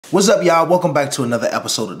What's up, y'all? Welcome back to another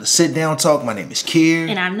episode of the Sit Down Talk. My name is Kier.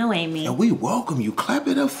 And I'm Noémie. And we welcome you. Clap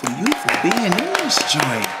it up for you for being in this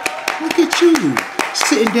joint. Look at you.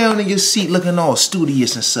 Sitting down in your seat looking all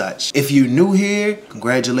studious and such. If you're new here,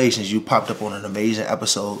 congratulations. You popped up on an amazing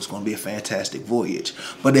episode. It's going to be a fantastic voyage.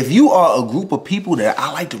 But if you are a group of people that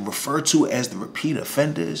I like to refer to as the repeat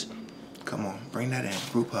offenders, come on, bring that in.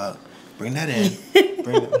 Group hug. Bring that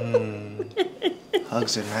in.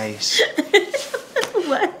 Hugs are nice.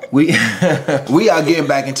 What? We are getting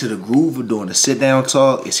back into the groove of doing the sit down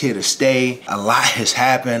talk. It's here to stay. A lot has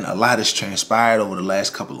happened. A lot has transpired over the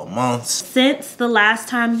last couple of months. Since the last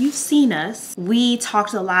time you've seen us, we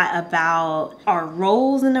talked a lot about our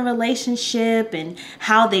roles in the relationship and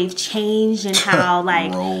how they've changed and how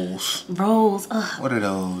like roles. Ugh. What are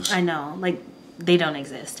those? I know, like they don't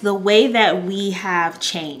exist. The way that we have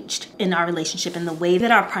changed in our relationship and the way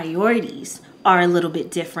that our priorities are a little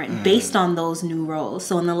bit different based on those new roles.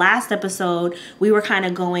 So in the last episode, we were kind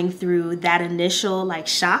of going through that initial like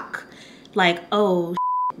shock, like, oh,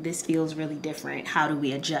 this feels really different. How do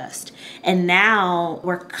we adjust? And now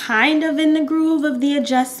we're kind of in the groove of the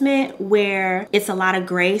adjustment where it's a lot of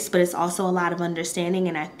grace, but it's also a lot of understanding.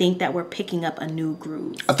 And I think that we're picking up a new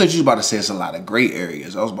groove. I thought you were about to say it's a lot of gray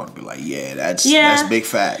areas. I was about to be like, yeah, that's big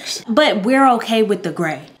facts. But we're okay with the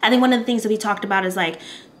gray. I think one of the things that we talked about is like,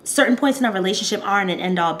 certain points in our relationship aren't an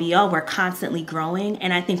end-all be-all. We're constantly growing.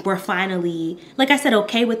 And I think we're finally, like I said,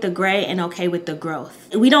 okay with the gray and okay with the growth.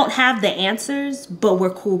 We don't have the answers, but we're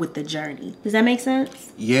cool with the journey. Does that make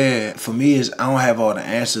sense? Yeah, for me, I don't have all the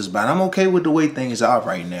answers, but I'm okay with the way things are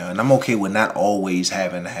right now. And I'm okay with not always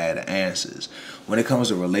having to have the answers. When it comes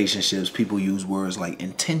to relationships, people use words like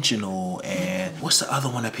intentional and what's the other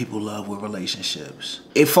one that people love with relationships?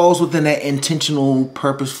 It falls within that intentional,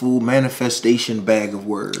 purposeful manifestation bag of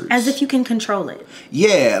words. As if you can control it.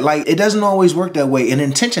 Yeah, like it doesn't always work that way. And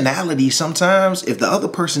intentionality, sometimes if the other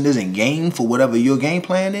person isn't game for whatever your game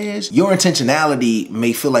plan is, your intentionality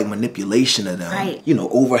may feel like manipulation of them. Right. You know,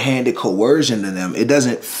 overhanded coercion to them. It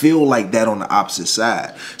doesn't feel like that on the opposite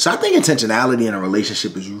side. So I think intentionality in a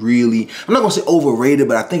relationship is really, I'm not going to say overrated,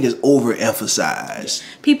 but I think it's overemphasized.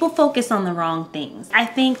 People focus on the wrong things. I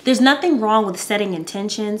think there's nothing wrong with setting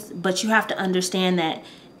intentions, but you have to understand that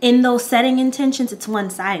in those setting intentions, it's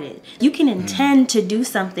one-sided. You can intend to do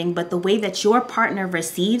something, but the way that your partner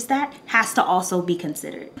receives that has to also be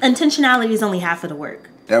considered. Intentionality is only half of the work.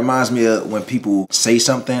 That reminds me of when people say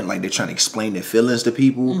something, like they're trying to explain their feelings to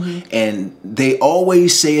people, and they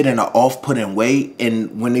always say it in an off-putting way,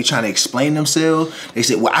 and when they're trying to explain themselves, they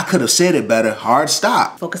say, well, I could have said it better. Hard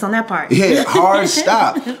stop. Focus on that part. Yeah, hard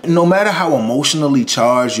stop. No matter how emotionally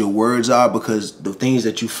charged your words are, because the things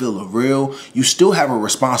that you feel are real, you still have a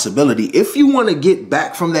responsibility. If you want to get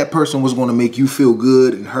back from that person what's going to make you feel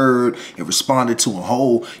good and heard and responded to a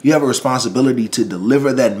whole, you have a responsibility to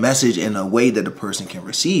deliver that message in a way that the person can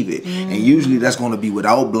receive it. And usually that's going to be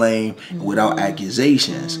without blame and without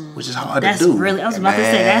accusations, which is hard to do. I was about to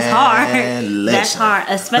say, that's hard. That's hard,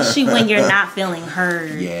 especially when you're not feeling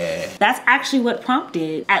heard. Yeah. That's actually what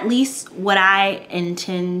prompted, at least what I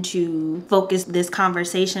intend to focus this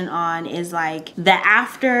conversation on is like the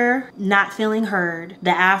after not feeling heard,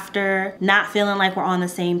 the after not feeling like we're on the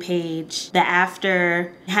same page, the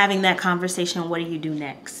after having that conversation, what do you do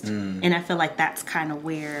next? And I feel like that's kind of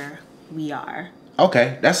where we are.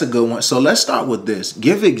 Okay, that's a good one. So let's start with this.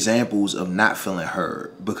 Give examples of not feeling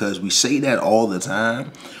heard, because we say that all the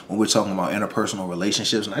time when we're talking about interpersonal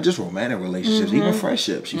relationships, not just romantic relationships, even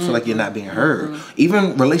friendships. You feel like you're not being heard.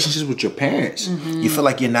 Even relationships with your parents, you feel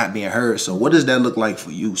like you're not being heard. So what does that look like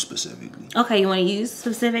for you specifically? Okay, you want to use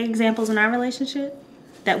specific examples in our relationship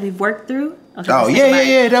that we've worked through? Okay, oh,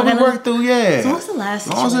 yeah, that we worked through, yeah. So what's the last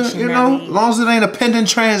situation? As long as it ain't a pending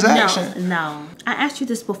transaction. No. I asked you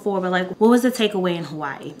this before, but like, what was the takeaway in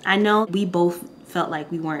Hawaii? I know we both felt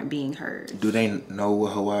like we weren't being heard. Do they know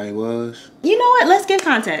what Hawaii was? You know what? Let's give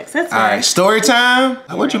context. That's fine. All right, story time.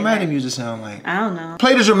 What dramatic music sound like? I don't know.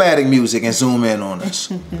 Play the dramatic music and zoom in on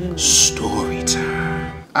us. Story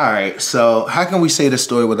time. All right, so how can we say the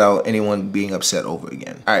story without anyone being upset over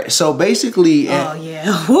again? All right, so basically... Oh,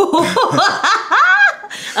 yeah.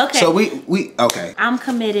 Okay. So okay. I'm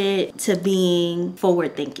committed to being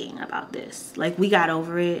forward thinking about this. Like, we got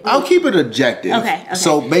over it. I'll keep it objective. Okay.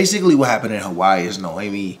 So basically what happened in Hawaii is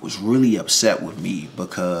Noémie was really upset with me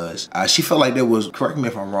because she felt like there was, correct me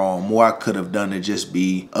if I'm wrong, more I could have done to just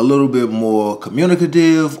be a little bit more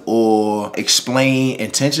communicative or explain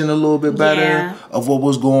intention a little bit better of what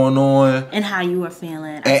was going on. And how you were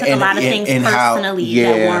feeling. I took a lot of things personally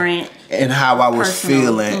that weren't and how I was personal.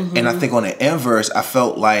 feeling. And I think on the inverse, I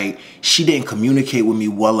felt like she didn't communicate with me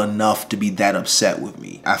well enough to be that upset with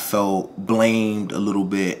me. I felt blamed a little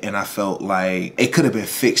bit, and I felt like it could have been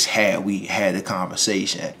fixed had we had a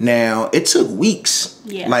conversation. Now, it took weeks,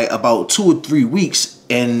 like about 2 or 3 weeks.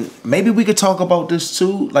 And maybe we could talk about this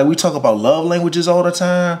too. Like, we talk about love languages all the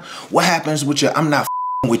time. What happens with your I'm not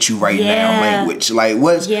with you right now language? Like,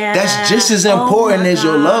 what's that's just as important as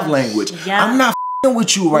your love language. I'm not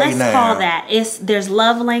with you right now. Let's call that. There's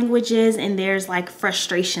love languages and there's like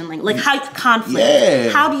frustration language. Like how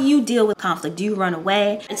conflict. How do you deal with conflict? Do you run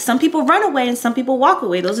away? Some people run away and some people walk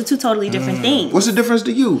away. Those are two totally different things. What's the difference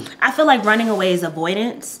to you? I feel like running away is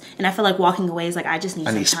avoidance, and I feel like walking away is like I just need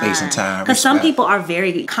some space and time. Because some people are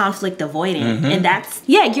very conflict avoidant, and that's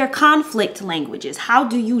your conflict languages. How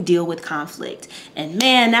do you deal with conflict? And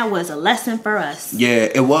man, that was a lesson for us. Yeah,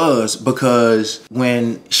 it was, because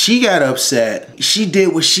when she got upset, she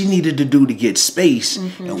did what she needed to do to get space.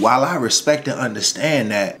 And while I respect and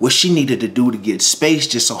understand that, what she needed to do to get space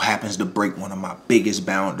just so happens to break one of my biggest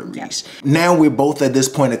boundaries. Now we're both at this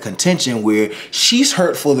point of contention where she's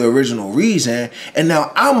hurt for the original reason, and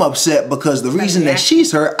now I'm upset because the reason that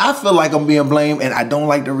she's hurt, I feel like I'm being blamed and I don't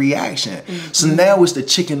like the reaction. So now it's the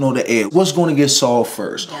chicken or the egg. What's going to get solved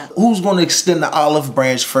first? Who's going to extend the olive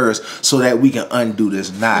branch first so that we can undo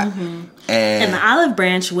this knot? And the olive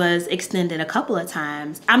branch was extended a couple of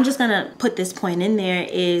times. I'm just gonna put this point in there,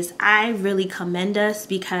 is I really commend us,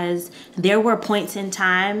 because there were points in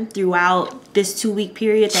time throughout this 2-week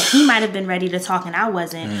period that he might have been ready to talk and I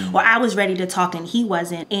wasn't, or I was ready to talk and he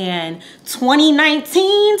wasn't. And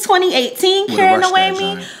 2019, 2018, Kier and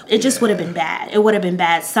Noémie, it just would have been bad. It would have been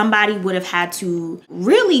bad. Somebody would have had to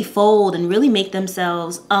really fold and really make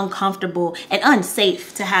themselves uncomfortable and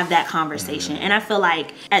unsafe to have that conversation. And I feel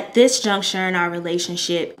like at this juncture in our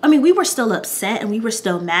relationship, I mean, we were still upset and we were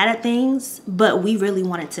still mad at things, but we really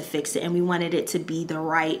wanted to fix it, and we wanted it to be the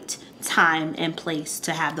right time and place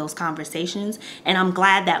to have those conversations. And I'm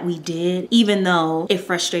glad that we did, even though it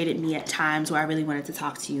frustrated me at times where I really wanted to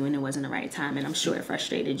talk to you and it wasn't the right time. And I'm sure it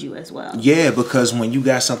frustrated you as well. Yeah, because when you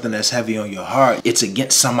got something that's heavy on your heart, it's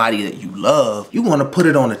against somebody that you love. You want to put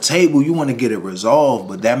it on the table. You want to get it resolved,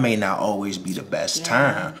 but that may not always be the best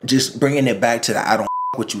time. Just bringing it back to the I don't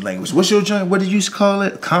with you language. What's your joint? What did you call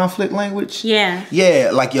it? Conflict language? Yeah,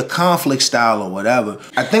 like your conflict style or whatever.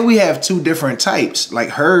 I think we have 2 different types. Like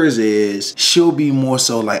hers is, she'll be more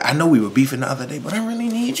so like, I know we were beefing the other day, but I really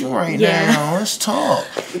need you right now. Let's talk.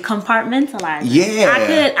 Compartmentalize.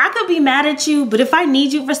 I could be mad at you, but if I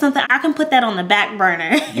need you for something, I can put that on the back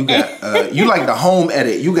burner. You got you like the home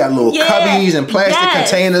edit. You got little cubbies and plastic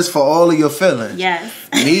containers for all of your feelings.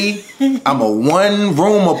 Me, I'm a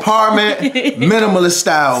 1-room apartment, minimalist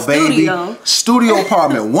style, baby. Studio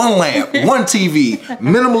apartment, 1 lamp, 1 TV,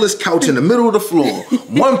 minimalist couch in the middle of the floor,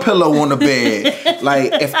 1 pillow on the bed.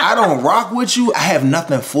 Like, if I don't rock with you, I have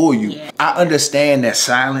nothing for you. I understand that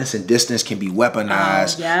silence and distance can be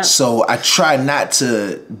weaponized. So I try not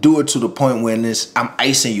to do it to the point when I'm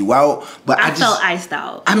icing you out. But I felt iced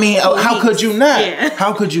out. I mean, how could you not?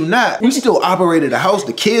 How could you not? We still operated the house.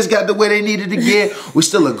 The kids got the way they needed to get. We're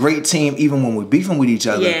still a great team even when we're beefing with each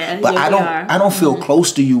other. But I don't feel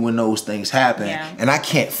close to you when those things happen. And I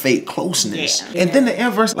can't fake closeness. And then the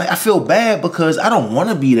inverse, like I feel bad because I don't want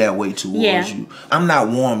to be that way towards you. I'm not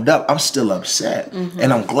warmed up. I'm still upset.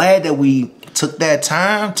 And I'm glad that we took that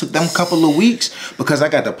time, took them couple of weeks, because I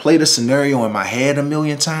got to play the scenario in my head a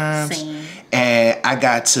million times. And I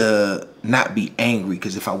got to not be angry,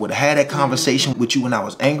 because if I would have had that conversation with you when I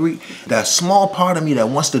was angry, that small part of me that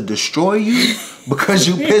wants to destroy you because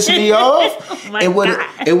you pissed me off, it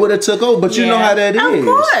would have took over. But you know how that is.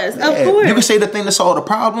 Of course. You can say the thing to solve the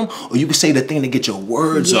problem, or you can say the thing to get your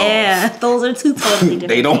words off. Those are 2 totally different.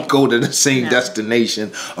 They don't go to the same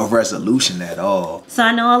destination of resolution at all. So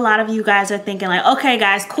I know a lot of you guys are thinking like, okay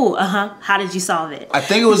guys, cool, how did you solve it? I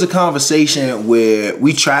think it was a conversation where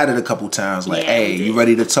we tried it a couple times, like, hey, you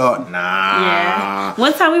ready to talk? Nah.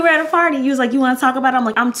 One time we were at a party, you was like, you want to talk about it? I'm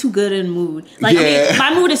like, I'm too good in mood. Like, I mean,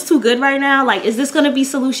 my mood is too good right now. Like, is this going to be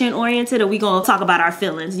solution oriented, or we going to talk about our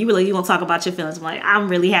feelings? You going to talk about your feelings? I'm like, I'm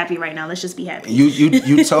really happy right now. Let's just be happy.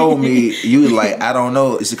 You told me, you were like, I don't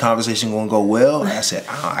know, is the conversation going to go well? And I said,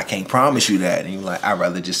 I can't promise you that. And you were like, I'd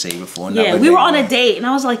rather just save it for another day. We were on a date, and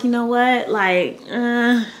I was like, you know what? Like,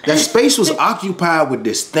 that space was occupied with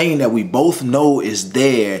this thing that we both know is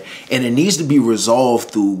there, and it needs to be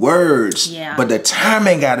resolved through words. But the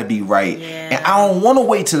timing got to be right. And I don't want to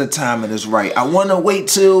wait till the timing is right. I want to wait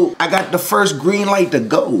till I got the first green light to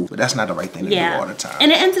go. But that's not the right thing to do all the time.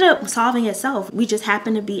 And it ended up solving itself. We just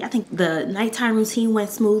happened to be, I think the nighttime routine went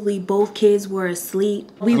smoothly. Both kids were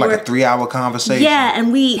asleep. We like were a 3-hour conversation. Yeah,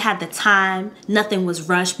 and we had the time. Nothing was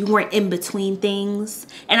rushed. We weren't in between things.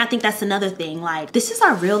 And I think that's another thing. Like, this is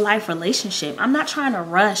our real life relationship. I'm not trying to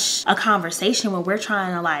rush a conversation where we're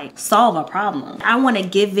trying to like solve a problem. I want to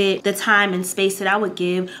give it the time and space that I would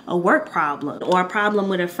give a work problem or a problem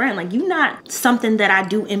with a friend. Like, you're not something that I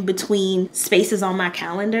do in between spaces on my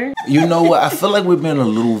calendar. You know what? I feel like we've been a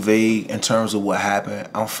little vague in terms of what happened.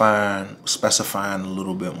 I'm fine specifying a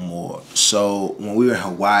little bit more. So when we were in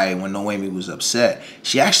Hawaii, when Noémie was upset,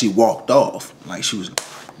 she actually walked off. Like, she was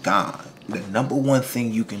gone. The number one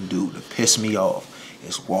thing you can do to piss me off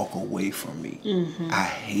is walk away from me. I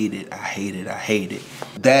hate it. I hate it. I hate it.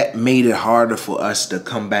 That made it harder for us to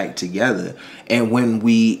come back together. And when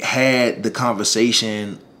we had the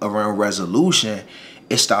conversation around resolution,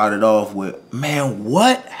 it started off with, man,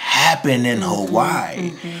 what happened in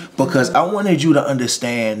Hawaii? Because I wanted you to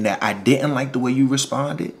understand that I didn't like the way you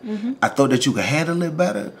responded. I thought that you could handle it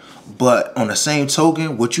better. But on the same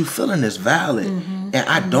token, what you feeling is valid. And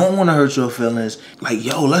I don't want to hurt your feelings. Like,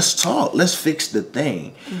 yo, let's talk. Let's fix the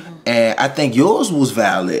thing. And I think yours was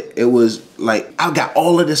valid. It was like, I got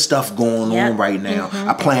all of this stuff going on right now.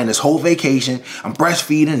 I planned this whole vacation. I'm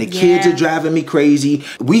breastfeeding. The kids are driving me crazy.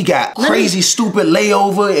 We got crazy, stupid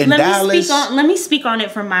layover in Dallas. Let me speak on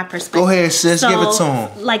it from my perspective. Go ahead, sis. Give it to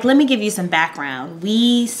them. Like, let me give you some background.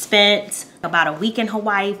 We spent about a week in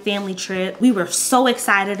Hawaii, family trip. We were so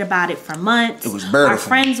excited about it for months. It was beautiful. Our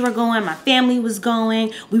friends were going, my family was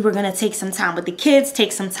going. We were gonna take some time with the kids,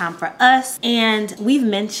 take some time for us. And we've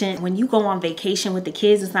mentioned when you go on vacation with the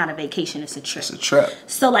kids, it's not a vacation, it's a trip. It's a trip.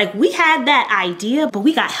 So like, we had that idea, but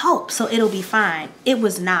we got help, so it'll be fine. It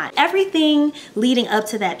was not. Everything leading up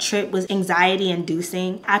to that trip was anxiety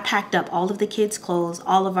inducing. I packed up all of the kids' clothes,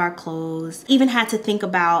 all of our clothes, even had to think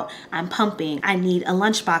about, I'm pumping, I need a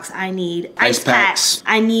lunchbox, I need ice packs.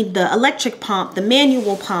 I need the electric pump, the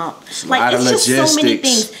manual pump. Like, it's just so many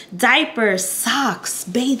things. Diapers, socks,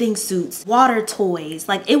 bathing suits, water toys.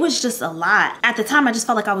 Like, it was just a lot. At the time, I just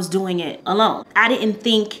felt like I was doing it alone. I didn't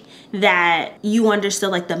think that you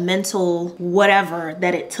understood like the mental whatever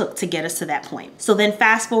that it took to get us to that point. So then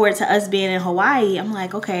fast forward to us being in Hawaii, I'm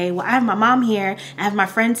like, okay, well, I have my mom here, I have my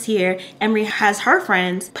friends here, Emery has her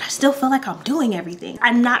friends, but I still feel like I'm doing everything.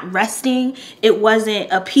 I'm not resting. It wasn't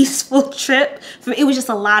a peaceful trip. It was just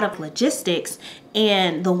a lot of logistics.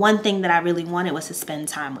 And the one thing that I really wanted was to spend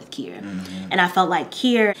time with Kier. And I felt like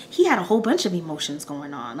Kier, he had a whole bunch of emotions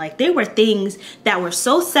going on. Like, there were things that were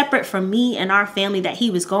so separate from me and our family that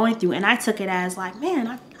he was going through. And I took it as like,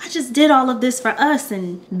 man, I just did all of this for us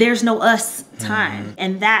and there's no us time.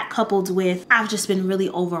 And that coupled with, I've just been really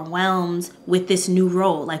overwhelmed with this new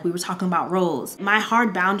role. Like, we were talking about roles. My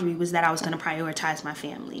hard boundary was that I was going to prioritize my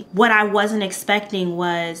family. What I wasn't expecting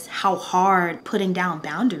was how hard putting down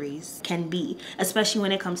boundaries can be, especially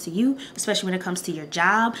when it comes to you, especially when it comes to your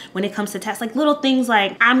job, when it comes to tasks, like little things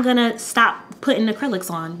like, I'm going to stop putting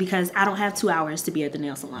acrylics on because I don't have 2 hours to be at the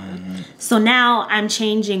nail salon. So now I'm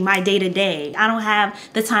changing my day to day. I don't have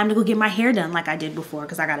the time to go get my hair done like I did before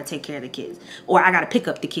because I got to take care of the kids, or I got to pick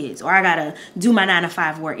up the kids, or I got to do my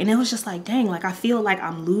 9-to-5 work. And it was just like, dang, like I feel like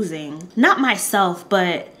I'm losing, not myself,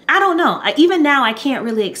 but I don't know. Even now, I can't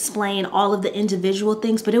really explain all of the individual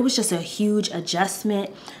things, but it was just a huge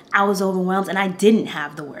adjustment. I was overwhelmed and I didn't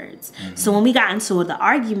have the words. So when we got into the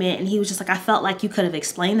argument and he was just like, I felt like you could have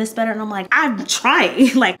explained this better. And I'm like, I'm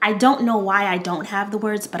trying. Like, I don't know why I don't have the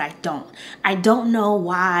words, but I don't. I don't know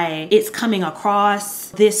why it's coming across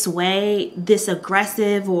this way, this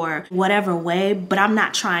aggressive or whatever way, but I'm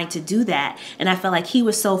not trying to do that. And I felt like he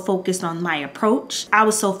was so focused on my approach. I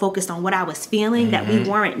was so focused on what I was feeling that we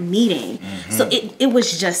weren't meeting. So it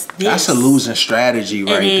was just this. That's a losing strategy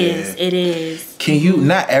right there. It is. Can you,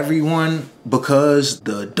 not everyone, because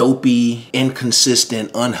the dopey, inconsistent,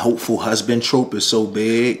 unhelpful husband trope is so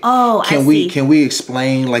big. Oh, can we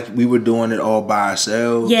explain, like, we were doing it all by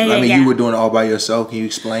ourselves? You were doing it all by yourself. Can you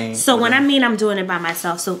explain? So when I mean I'm doing it by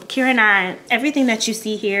myself, so Kier and I, everything that you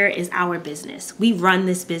see here is our business. We run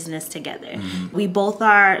this business together. We both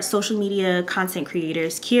are social media content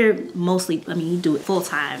creators. Kier mostly, you do it full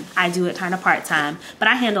time. I do it kind of part time, but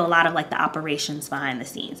I handle a lot of like the operations behind the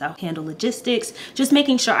scenes. I handle logistics, just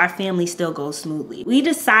making sure our family still goes smoothly. We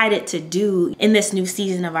decided to do in this new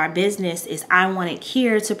season of our business is I wanted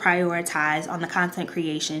Kier to prioritize on the content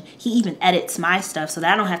creation. He even edits my stuff so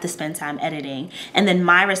that I don't have to spend time editing. And then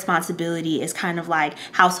my responsibility is kind of like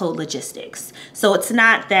household logistics. So it's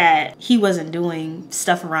not that he wasn't doing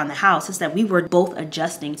stuff around the house, it's that we were both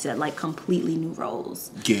adjusting to like completely new roles.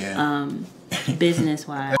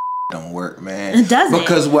 business-wise. Don't work, man. Does it?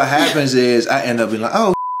 Because what happens is I end up being like,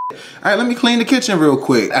 oh, all right, let me clean the kitchen real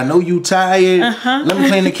quick. I know you tired. Let me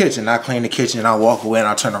clean the kitchen. I clean the kitchen. I walk away and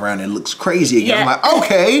I turn around and it looks crazy again. I'm like,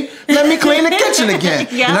 okay, let me clean the kitchen again.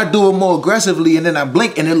 And I do it more aggressively and then I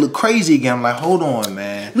blink and it look crazy again. I'm like, hold on,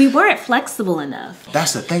 man. We weren't flexible enough.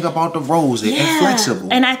 That's the thing about the roles. They're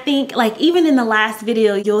inflexible. And I think, like, even in the last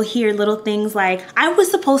video, you'll hear little things like, I was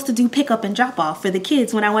supposed to do pickup and drop off for the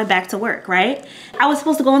kids when I went back to work, right? I was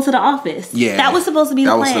supposed to go into the office. Yeah. That was supposed to be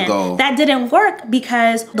the plan. That was the goal. That didn't work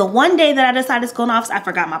because the one day that I decided to go in the office, I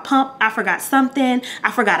forgot my pump, I forgot something,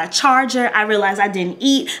 I forgot a charger, I realized I didn't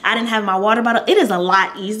eat, I didn't have my water bottle. It is a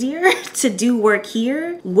lot easier to do work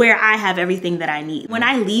here where I have everything that I need. When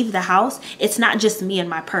I leave the house, it's not just me and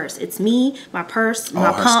my purse. It's me, my purse,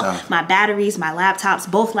 my pump, my batteries, my laptops,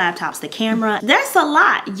 both laptops, the camera. That's a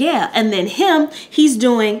lot, yeah. And then him, he's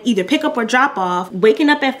doing either pick up or drop off, waking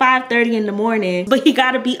up at 5:30 in the morning, but he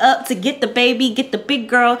gotta be up to get the baby, get the big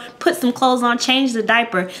girl, put some clothes on, change the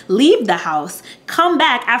diaper, leave the house, come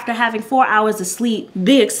back after having 4 hours of sleep,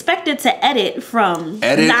 be expected to edit from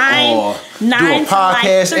nine or do a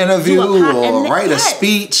podcast interview or write a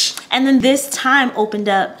speech. And then this time opened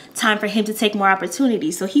up time for him to take more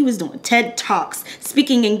opportunities. So he was doing TED Talks,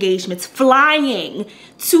 speaking engagements, flying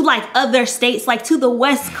to like other states, like to the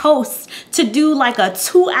West Coast to do like a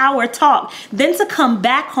 2-hour talk, then to come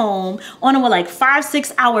back home on a like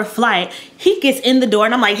 5-6 hour flight. He gets in the door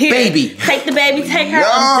and I'm like, here, baby, take the baby, take her,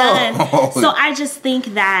 I'm done. So I just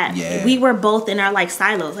think that we were both in our like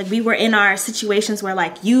silos. Like we were in our situations where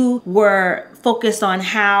like you were focused on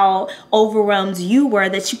how overwhelmed you were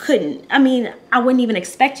that you couldn't. I mean, I wouldn't even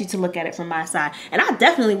expect you to look at it from my side. And I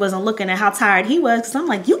definitely wasn't looking at how tired he was because I'm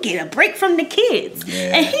like, you get a break from the kids.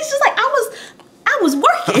 And he's just like, I was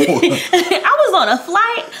working. I was on a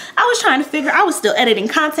flight. I was trying to figure, I was still editing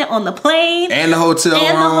content on the plane. And the hotel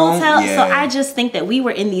room. So I just think that we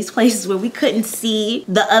were in these places where we couldn't see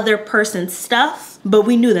the other person's stuff, but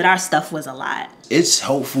we knew that our stuff was a lot. It's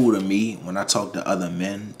helpful to me when I talk to other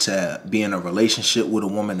men to be in a relationship with a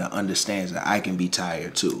woman that understands that I can be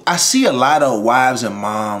tired too. I see a lot of wives and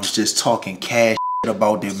moms just talking cash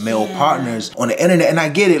about their male partners on the internet, and I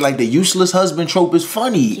get it, like the useless husband trope is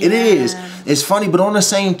funny. It is. It's funny, but on the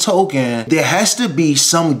same token, there has to be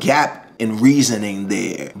some gap in reasoning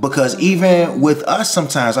there, because even with us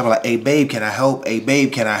sometimes I'm like, hey babe, can I help? Hey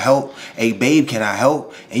babe, can I help? Hey babe, can I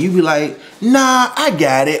help? And you be like, nah, I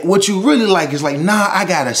got it. What you really like is like, nah, I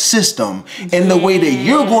got a system, and the way that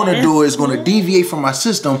you're going to do it is going to deviate from my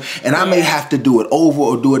system, and I may have to do it over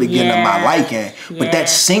or do it again to my liking. But that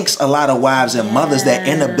sinks a lot of wives and mothers, that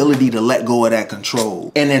inability to let go of that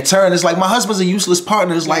control. And in turn, it's like, my husband's a useless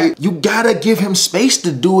partner. It's like, you gotta give him space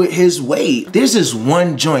to do it his way. There's this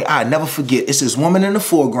one joint I never forget. It's this woman in the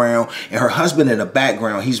foreground and her husband in the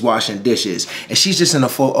background. He's washing dishes and she's just in the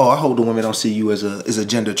I hope the women don't see you as a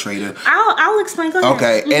gender traitor. I'll explain. Go ahead.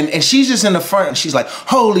 Okay. And she's just in the front and she's like,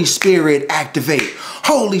 Holy Spirit, activate.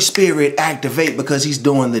 Holy Spirit, activate, because he's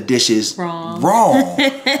doing the dishes wrong.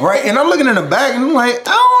 Right? And I'm looking in the back and I'm like,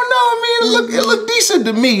 I don't know, man, it look decent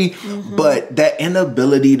to me. But that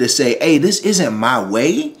inability to say, hey, this isn't my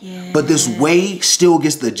way, but this way still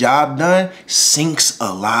gets the job done, sinks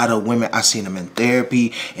a lot of women. I've seen them in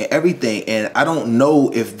therapy and everything. And I don't know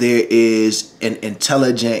if there is an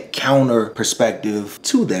intelligent counter perspective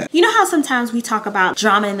to that. You know how sometimes we talk about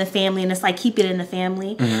drama in the family and it's like, keep it in the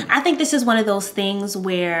family? I think this is one of those things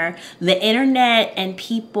where the internet and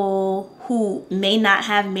people who may not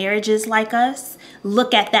have marriages like us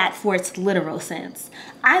look at that for its literal sense.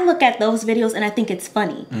 I look at those videos and I think it's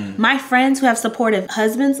funny. My friends who have supportive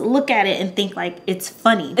husbands look at it and think like it's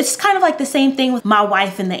funny. It's kind of like the same thing with my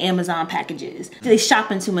wife and the Amazon packages. They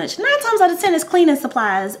shopping too much. 9 times out of 10 it's cleaning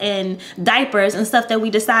supplies and diapers and stuff that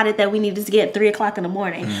we decided that we needed to get at 3 o'clock in the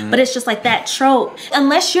morning. But it's just like that trope.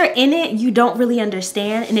 Unless you're in it, you don't really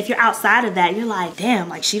understand. And if you're outside of that, you're like, damn,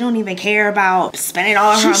 like she don't even care about spending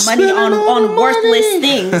all her money on worthless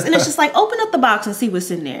things. And it's just like, open up the box and see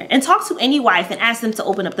what's in there. And talk to any wife and ask them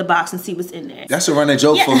to open up the box and see what's in there. That's a running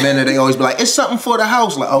joke for men that they always be like, it's something for the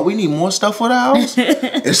house. Like, oh, we need more stuff for the house?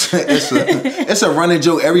 it's a running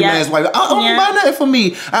joke. Every man's like, I don't buy nothing for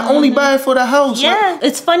me. I only buy it for the house. Like,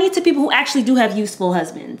 it's funny to people who actually do have useful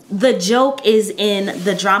husbands. The joke is in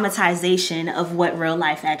the dramatization of what real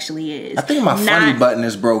life actually is. I think my funny button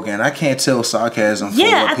is broken. I can't tell sarcasm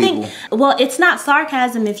from people. Well, it's not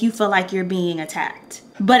sarcasm if you feel like you're being attacked.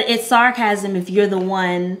 But it's sarcasm if you're the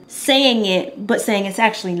one saying it, but saying it's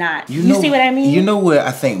actually not. You see what I mean? You know where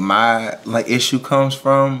I think my issue comes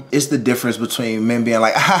from? It's the difference between men being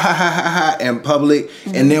like, ha ha ha ha ha in public,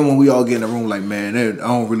 and then when we all get in the room like, man, I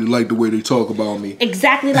don't really like the way they talk about me.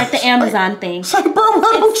 Exactly like the Amazon thing. It's like, bro,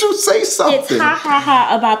 why don't you say something? It's ha ha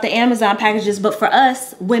ha about the Amazon packages, but for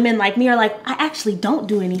us, women like me are like, I actually don't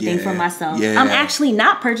do anything for myself. I'm actually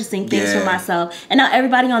not purchasing things for myself. And now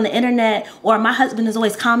everybody on the internet or my husband is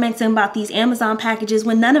always commenting about these Amazon packages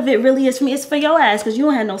when none of it really is for me. It's for your ass because you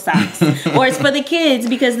don't have no socks. Or it's for the kids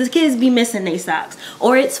because the kids be missing their socks.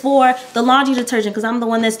 Or it's for the laundry detergent because I'm the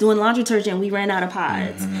one that's doing laundry detergent and we ran out of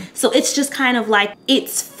pods. So it's just kind of like,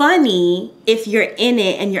 it's funny if you're in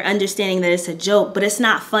it and you're understanding that it's a joke, but it's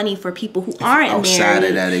not funny for people who aren't outside married.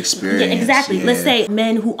 Of that experience. Yeah, exactly. Let's say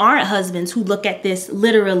men who aren't husbands who look at this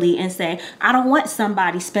literally and say, I don't want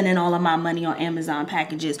somebody spending all of my money on Amazon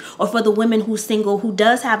packages. Or for the women who's single who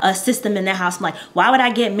does have a system in their house, I'm like, why would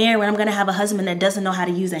I get married when I'm going to have a husband that doesn't know how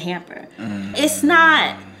to use a hamper? It's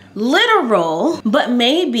not literal, but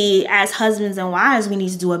maybe as husbands and wives we need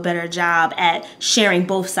to do a better job at sharing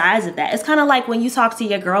both sides of that. It's kind of like when you talk to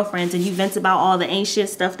your girlfriends and you vent about all the ain't shit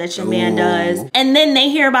stuff that your man does, and then they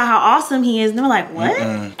hear about how awesome he is and they're like, what?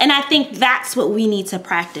 And I think that's what we need to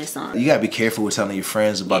practice on. You gotta be careful with telling your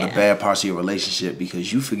friends about the bad parts of your relationship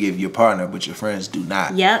because you forgive your partner but your friends do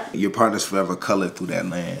not. Your partner's forever colored through that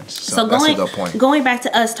lens. So that's a good point. Going back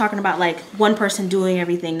to us talking about like one person doing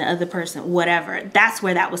everything, the other person whatever, that's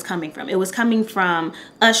where that was coming from. It was coming from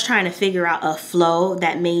us trying to figure out a flow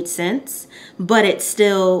that made sense, but it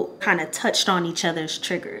still kind of touched on each other's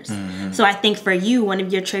triggers. So I think for you, one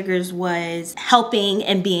of your triggers was helping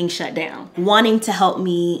and being shut down, wanting to help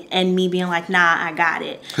me and me being like, nah, I got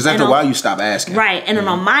it. Because after a while you stop asking. Right. And then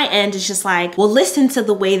on my end, it's just like, well, listen to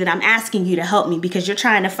the way that I'm asking you to help me because you're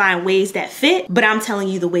trying to find ways that fit, but I'm telling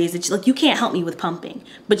you the ways that you can't help me with pumping,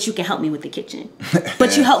 but you can help me with the kitchen.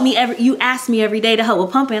 But you ask me every day to help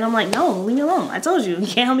with pumping. I'm like, no, leave me alone. I told you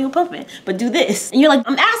can't help me with pumping, but do this. And you're like,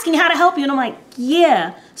 I'm asking how to help you. And I'm like,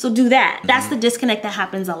 yeah, so do that. That's the disconnect that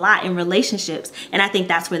happens a lot in relationships. And I think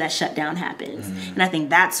that's where that shutdown happens. And I think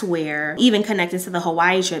that's where, even connected to the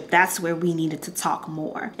Hawaii trip, that's where we needed to talk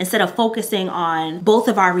more. Instead of focusing on both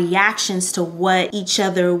of our reactions to what each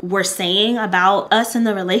other were saying about us in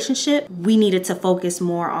the relationship, we needed to focus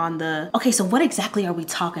more on okay, so what exactly are we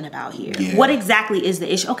talking about here? What exactly is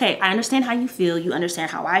the issue? Okay, I understand how you feel. You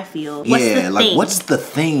understand how I feel. What's the thing? What's the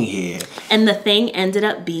thing here? And the thing ended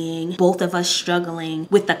up being both of us struggling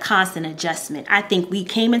with the constant adjustment. I think we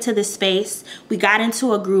came into this space, we got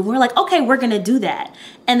into a groove, we're like, okay, we're gonna do that.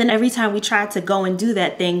 And then every time we tried to go and do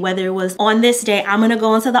that thing, whether it was on this day, I'm gonna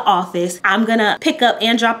go into the office, I'm gonna pick up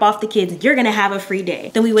and drop off the kids, you're gonna have a free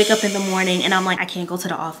day. Then we wake up in the morning and I'm like, I can't go to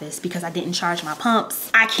the office because I didn't charge my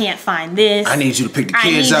pumps. I can't find this. I need you to pick the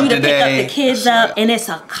kids up today. I need you to pick up the kids up. And it's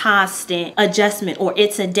a constant adjustment. Or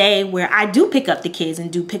it's a day where I do pick up the kids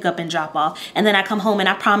and do pick up and drop off. And then I come home and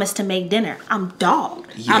I promise to make dinner. I'm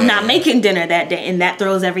dogged. I'm not making dinner that day, and that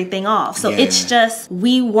throws everything off. So it's just,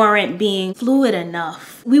 we weren't being fluid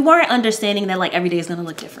enough. We weren't understanding that like every day is gonna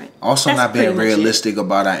look different. Also, not being realistic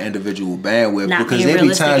about our individual bandwidth, because there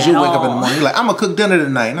be times you wake up in the morning, you're like, I'm gonna cook dinner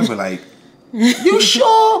tonight, and I'm like, you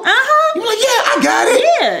sure? You're like, yeah, I got it.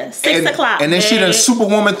 Yeah, 6 o'clock. And then she done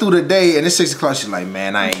superwoman through the day, and it's 6 o'clock. She's like,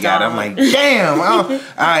 man, I ain't got it. I'm like, damn. All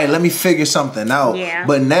right, let me figure something out.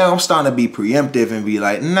 But now I'm starting to be preemptive and be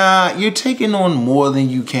like, nah, you're taking on more than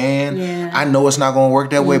you can. I know it's not gonna work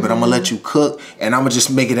that way, but I'm gonna let you cook, and I'm gonna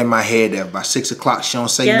just make it in my head that by 6 o'clock she don't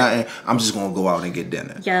say nothing. I'm just gonna go out and get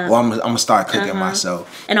dinner. Or I'm gonna start cooking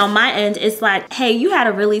myself. And on my end, it's like, hey, you had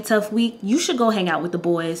a really tough week. You should go hang out with the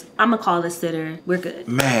boys. I'm gonna call this sitter. We're good.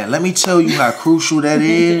 Man, let me tell you how crucial that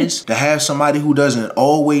is to have somebody who doesn't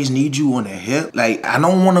always need you on their hip. Like, I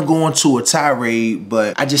don't want to go into a tirade,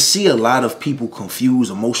 but I just see a lot of people confuse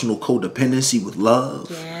emotional codependency with love.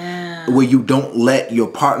 Where you don't let your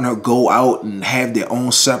partner go out and have their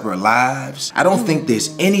own separate lives. I don't think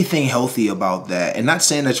there's anything healthy about that. And not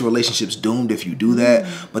saying that your relationship's doomed if you do that,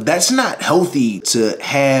 but that's not healthy to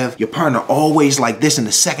have your partner always like this, and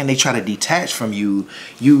the second they try to detach from you,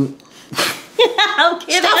 I'm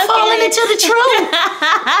kidding. Stop falling into the truth.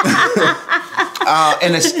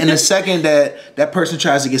 And the second that person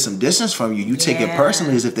tries to get some distance from you, you take it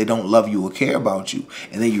personally as if they don't love you or care about you,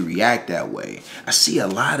 and then you react that way. I see a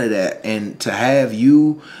lot of that, and to have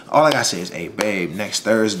you, all I gotta say is, hey babe, next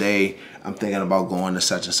Thursday, I'm thinking about going to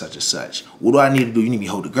such and such and such. What do I need to do? You need me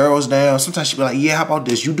to hold the girls down? Sometimes she'll be like, yeah, how about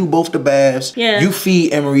this? You do both the baths. You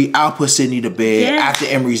feed Emery. I'll put Sydney to bed. After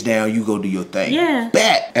Emery's down, you go do your thing.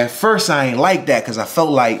 Bet. At first, I ain't like that because I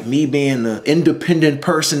felt like me being the independent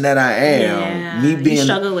person that I am, me being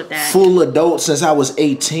with that. full adult since I was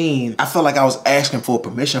 18, I felt like I was asking for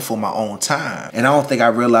permission for my own time. And I don't think I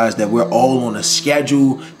realized that we're all on a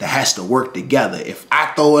schedule that has to work together. If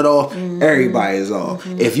I throw it off, everybody is off.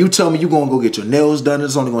 If you tell me you're going to go get your nails done,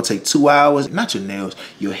 it's only going to take 2 hours. Not your nails,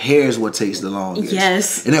 your hair is what takes the longest.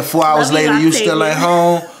 Yes. And then 4 hours later, you still at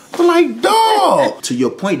home. But like, dog. To your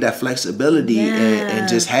point, that flexibility and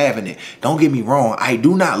just having it. Don't get me wrong. I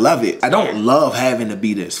do not love it. I don't love having to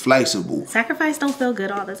be this flexible. Sacrifice don't feel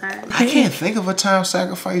good all the time. I can't think of a time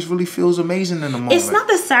sacrifice really feels amazing in the moment. It's not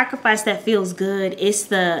the sacrifice that feels good. It's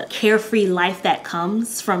the carefree life that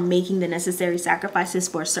comes from making the necessary sacrifices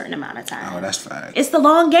for a certain amount of time. Oh, that's fact. It's the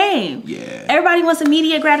long game. Yeah. Everybody wants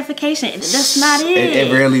immediate gratification. That's not it.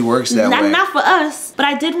 It rarely works that way. Not for us. But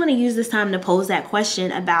I did want to use this time to pose that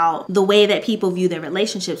question about the way that people view their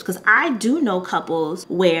relationships, because I do know couples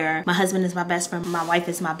where my husband is my best friend, my wife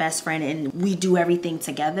is my best friend, and we do everything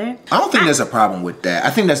together. I don't think there's a problem with that. I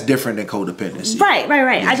think that's different than codependency. Right.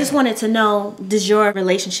 Yeah. I just wanted to know, does your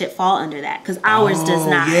relationship fall under that? Because ours does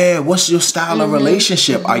not. Yeah, what's your style of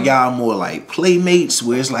relationship? Are y'all more like playmates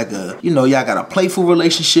where it's like a, y'all got a playful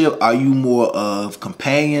relationship? Are you more of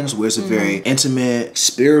companions where it's a very intimate,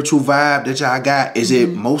 spiritual vibe that y'all got? Is it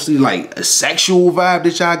mostly like a sexual vibe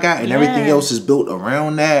that y'all got and everything else is built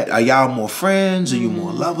around that? Are y'all more friends? Are you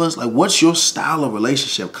more lovers? Like, what's your style of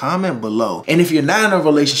relationship? Comment below. And if you're not in a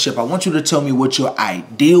relationship, I want you to tell me what your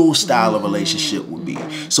ideal style of relationship would be.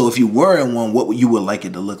 So if you were in one, what you would like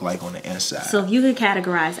it to look like on the inside? So if you could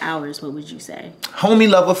categorize ours, what would you say? Homie,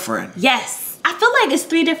 lover, friend. Yes. I feel like it's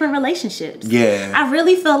 3 different relationships. Yeah. I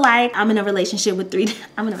really feel like I'm in a relationship with 3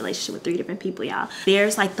 different people, y'all.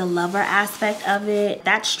 There's like the lover aspect of it.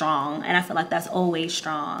 That's strong. And I feel like that's always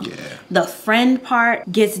strong. Yeah. The friend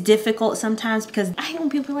part gets difficult sometimes because I know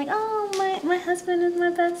people are like, oh, my husband is my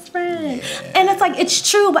best friend. Yeah. And it's like, it's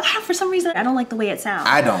true, but for some reason, I don't like the way it sounds.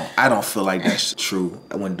 I don't feel like that's true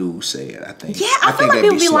when dudes say it, I think. Yeah, I feel like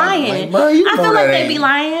people be lying. Like, I feel like they be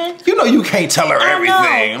lying. You know you can't tell her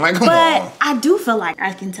everything. Like, come on. I do feel like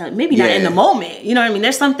I can tell, maybe not in the moment. You know what I mean?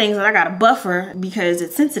 There's some things that I got to buffer because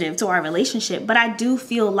it's sensitive to our relationship. But I do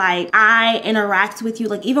feel like I interact with you.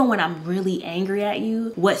 Like, even when I'm really angry at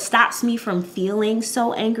you, what stops me from feeling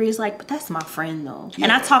so angry is like, but that's my friend though. Yeah.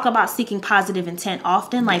 And I talk about seeking positive intent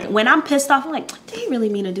often. Like, when I'm pissed off, I'm like, did he really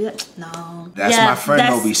mean to do that? No. That's my friend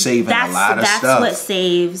who'll be saving a lot of stuff. That's what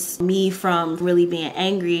saves me from really being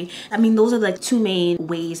angry. I mean, those are like 2 main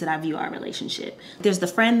ways that I view our relationship. There's the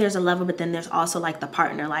friend, there's a lover, but then there's also like the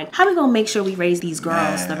partner. Like, how we gonna make sure we raise these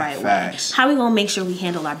girls the right way? How we gonna make sure we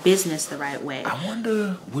handle our business the right way? I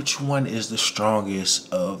wonder which one is the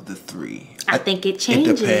strongest of the 3. I think it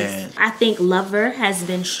changes. It depends. I think lover has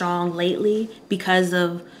been strong lately because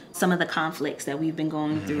of some of the conflicts that we've been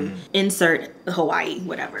going through. Insert Hawaii,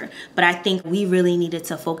 whatever. But I think we really needed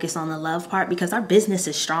to focus on the love part because our business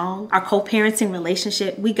is strong. Our co-parenting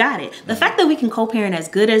relationship, we got it. The fact that we can co-parent as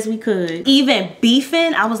good as we could, even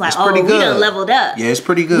beefing, I was like, we done leveled up. Yeah, it's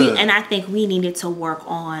pretty good. And I think we needed to work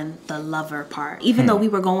on the lover part. Even though we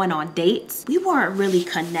were going on dates, we weren't really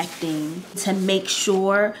connecting to make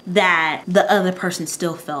sure that the other person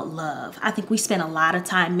still felt love. I think we spent a lot of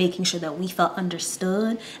time making sure that we felt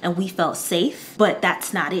understood and we felt safe, but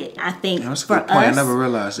that's not it. I think for us, I never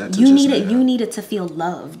realized that. You needed to feel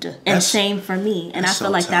loved, and same for me. And I feel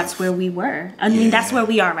like that's where we were. I mean, that's where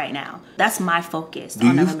we are right now. That's my focus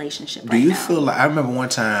on a relationship right now. Do you feel like, I remember one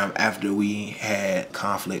time after we had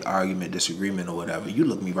conflict, argument, disagreement or whatever, you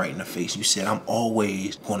looked me right in the face. You said, I'm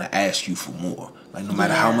always going to ask you for more. Like, no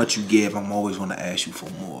matter how much you give, I'm always going to ask you for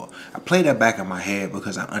more. I play that back in my head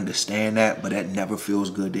because I understand that, but that never feels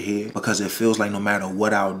good to hear because it feels like no matter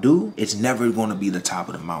what I'll do, it's never going to be the top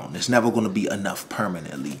of the mountain. It's never going to be enough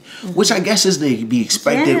permanently, which I guess is to be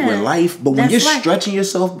expected with life. But when you're stretching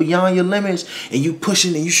yourself beyond your limits and you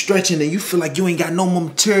pushing and you stretching and you feel like you ain't got no more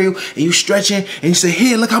material and you stretching and you say,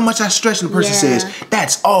 here, look how much I stretched. And the person says,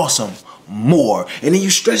 that's awesome. More. And then you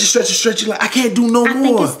stretch, you're like, I can't do no more. I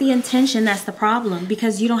think it's the intention that's the problem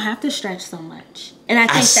because you don't have to stretch so much. And I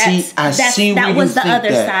think that was the other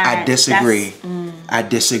side. I disagree. I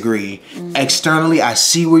disagree. Externally, I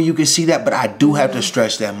see where you can see that, but I do have to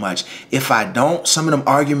stretch that much. If I don't, some of them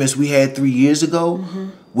arguments we had 3 years ago,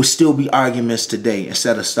 would still be arguments today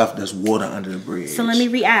instead of stuff that's water under the bridge. So let me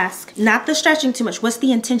re-ask. Not the stretching too much. What's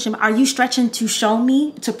the intention? Are you stretching to show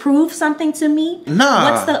me, to prove something to me?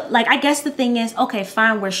 Nah. What's the, like, I guess the thing is, okay,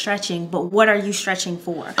 fine, we're stretching, but what are you stretching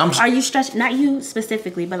for? Are you stretching, not you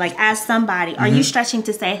specifically, but like as somebody, are you stretching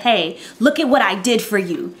to say, hey, look at what I did for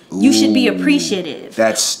you. You should be appreciative.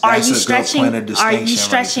 That's are you you stretching? Good point of distinction. Are you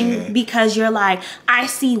stretching because you're like, I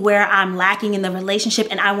see where I'm lacking in the relationship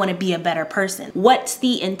and I want to be a better person? What's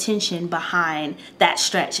the intention behind that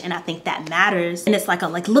stretch? And I think that matters. And it's like,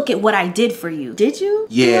 look at what I did for you. Did you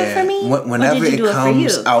do it for me? Whenever it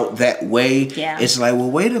comes out that way, it's like,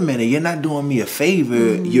 well, wait a minute. You're not doing me a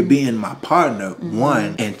favor. You're being my partner,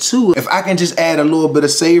 one. And two, if I can just add a little bit of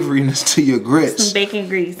savoriness to your grits. Some bacon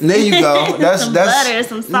grease. There you go. That's some butter,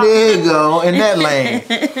 some salt. There you go. In that lane.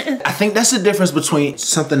 I think that's the difference between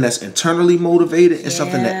something that's internally motivated and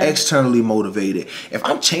something that's externally motivated. If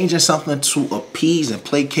I'm changing something to appease and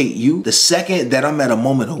placate you, the second that I'm at a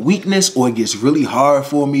moment of weakness or it gets really hard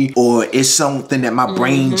for me or it's something that my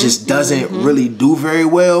brain just doesn't really do very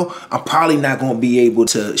well, I'm probably not going to be able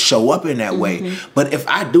to show up in that way. But if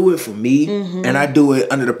I do it for me and I do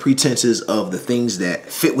it under the pretenses of the things that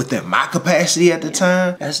fit within my capacity at the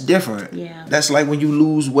time, that's different. That's like when you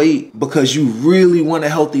lose weight because you really want a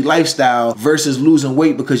healthy lifestyle versus losing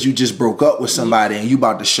weight because you just broke up with somebody and you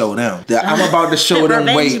about to show them. I'm about to show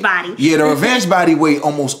them weight. Body. Yeah, the revenge body weight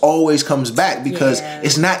almost always comes back because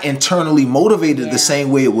it's not internally motivated the same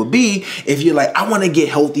way it would be if you're like, I want to get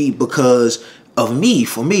healthy because of me,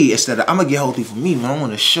 for me, instead of I'm gonna get healthy for me, man. I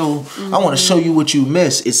want to show you what you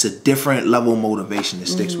miss. It's a different level of motivation that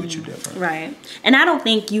sticks with you different. Right. And I don't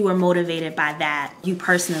think you were motivated by that, you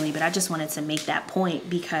personally, but I just wanted to make that point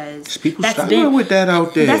because people struggling with that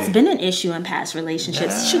out there. That's been an issue in past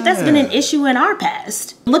relationships. Shoot, that's been an issue in our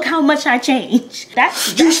past. Look how much I changed.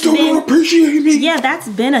 You still don't appreciate me. Yeah, that's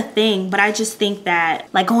been a thing, but I just think that,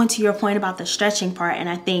 like, going to your point about the stretching part, and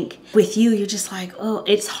I think with you, you're just like, oh,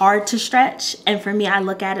 it's hard to stretch. And for me, I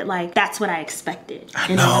look at it like that's what I expected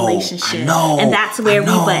in a relationship. And that's where we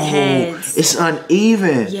butt heads. It's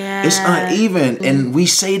uneven. Yeah. It's uneven. And we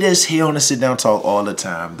say this here on the Sit Down Talk all the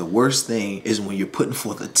time. The worst thing is when you're putting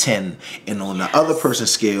forth a 10 and on the other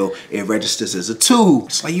person's scale, it registers as a 2.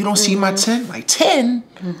 It's like, you don't see my 10? Like 10?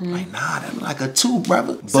 Like, nah, that's like a 2,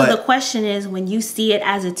 brother. So the question is, when you see it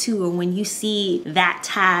as a 2 or when you see that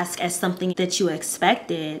task as something that you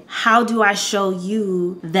expected, how do I show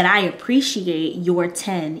you that I appreciate your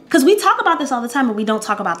 10? Because we talk about this all the time, but we don't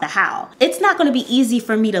talk about the how. It's not going to be easy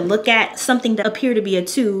for me to look at something that appear to be a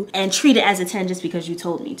 2 and treat it as a 10 just because you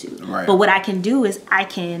told me to. Right. But what I can do is I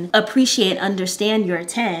can appreciate, understand your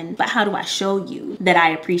 10, but how do I show you that I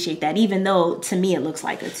appreciate that, even though to me it looks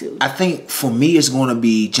like a 2? I think for me it's going to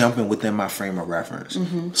be jumping within my frame of reference.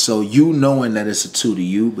 So you knowing that it's a 2 to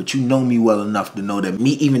you, but you know me well enough to know that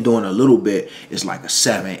me even doing a little bit is like a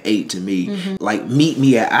 7, 8 to me. Like, meet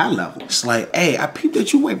me at eye level. It's like, hey, I peeped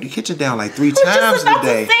that you wiped the kitchen down like 3 times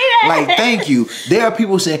today. Like, thank you. There are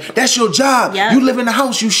people saying, that's your job. You live in the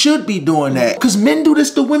house, you should be doing that. Because men do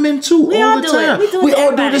this to women too all the time. We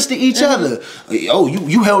all do this to each other. Oh,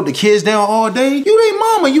 you held the kids down all day? You their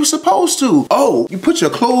mama, you supposed to. Oh, you put your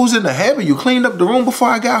clothes in the hamper, you cleaned up the room before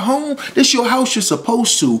I got home? This your house, you're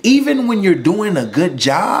supposed to. Even when you're doing a good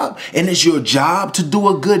job and it's your job to do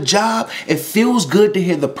a good job, it feels good to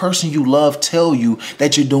hear the person you love tell you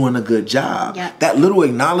that you're doing a good job. That little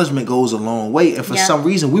acknowledgement goes a long way, and for some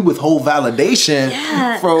reason we withhold validation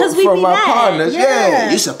from our partners.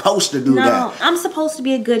 You're supposed to do that. I'm supposed to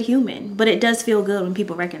be a good human, but it does feel good when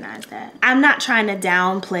people recognize that. I'm not trying to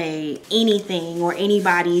downplay anything or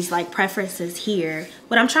anybody's like preferences here.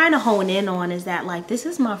 What I'm trying to hone in on is that, like, this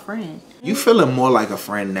is my friend. You feeling more like a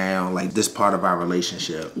friend now, like this part of our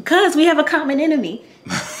relationship. Because we have a common enemy.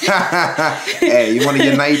 Hey, you want to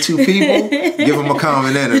unite 2 people? Give them a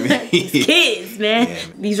common enemy. Kids, man.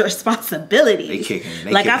 These responsibilities. They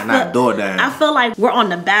kicking that door down. I feel like we're on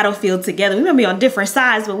the battlefield together. We may be on different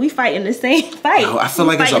sides, but we fighting the same fight. I feel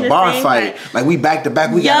like it's a bar fight. Like, we back to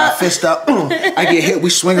back. We got our fist up. I get hit. We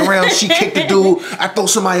swing around. She kicked the dude. I throw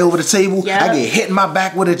somebody over the table. I get hit in my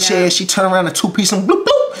back with a chair. She turn around and 2-piece and bloop,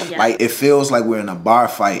 bloop. Like, it feels like we're in a bar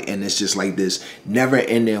fight, and it's just like this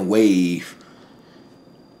never-ending wave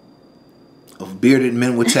of bearded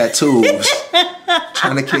men with tattoos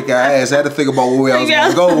trying to kick our ass. I had to think about where I was going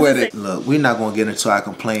to go with it. Look, we're not going to get into our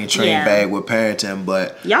complaint train bag with parenting,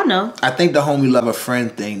 but y'all know. I think the homie lover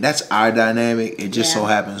friend thing, that's our dynamic. It just so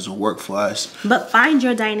happens to work for us. But find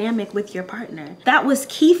your dynamic with your partner. That was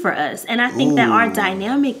key for us. And I think that our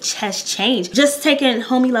dynamic has changed. Just taking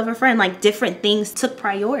homie lover friend, like different things took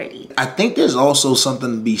priority. I think there's also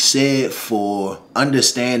something to be said for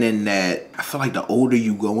understanding that I feel like the older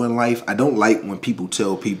you go in life, I don't like when people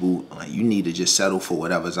tell people like you need to just settle for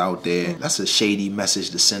whatever's out there. That's a shady message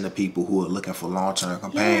to send to people who are looking for long-term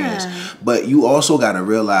companions. But you also got to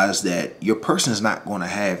realize that your person is not going to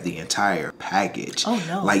have the entire package. Oh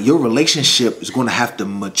no. Like your relationship is going to have to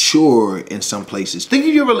mature in some places. Think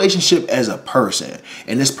of your relationship as a person,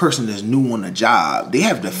 and this person is new on the job. They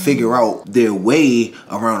have to figure out their way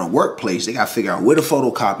around a workplace. They got to figure out where the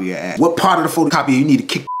photocopier at, what part of the photocopier you need to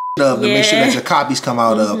kick of to make sure that your copies come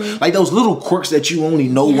out of. Like those little quirks that you only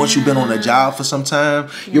know once you've been on a job for some time.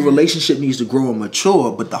 Your relationship needs to grow and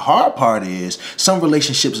mature. But the hard part is some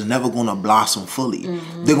relationships are never going to blossom fully.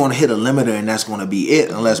 They're going to hit a limiter, and that's going to be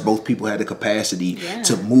it unless both people had the capacity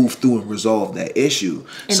to move through and resolve that issue.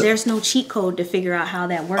 And so, there's no cheat code to figure out how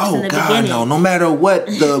that works in the beginning. No matter what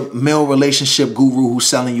the male relationship guru who's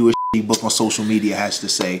selling you a book on social media has to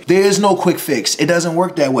say, there is no quick fix. It doesn't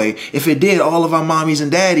work that way. If it did, all of our mommies and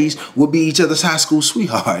daddies would be each other's high school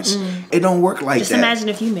sweethearts. It don't work like that. Just imagine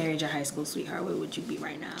if you married your high school sweetheart, where would you be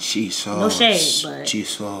right now? Jesus. No shade, but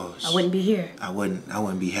Jesus. I wouldn't be here. I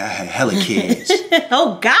wouldn't be here. I had hella kids.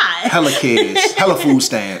 Oh God. Hella kids. Hella food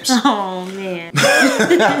stamps. Oh man.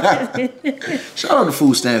 Shout out to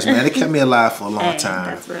food stamps, man. They kept me alive for a long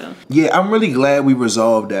time. That's real. Yeah, I'm really glad we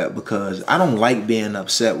resolved that because I don't like being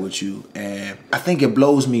upset with you, and I think it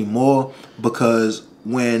blows me more because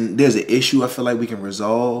when there's an issue I feel like we can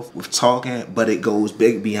resolve with talking, but it goes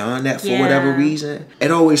big beyond that for whatever reason, it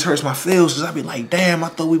always hurts my feels because I be like, damn, I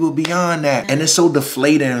thought we were beyond that. And it's so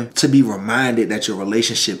deflating to be reminded that your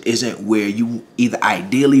relationship isn't where you either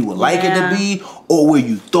ideally would like it to be or where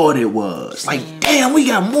you thought it was. Like, damn, we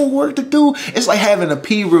got more work to do. It's like having a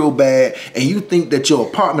pee real bad and you think that your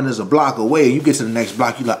apartment is a block away and you get to the next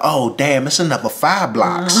block, you're like, oh damn, it's another 5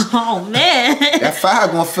 blocks. Oh man. That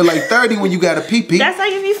 5 gonna feel like 30 when you got a pee-pee. That's how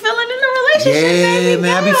you be feeling in a relationship, baby.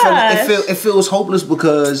 Man, I be feeling it feels hopeless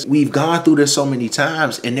because we've gone through this so many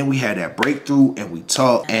times and then we had that breakthrough and we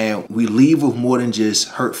talk and we leave with more than just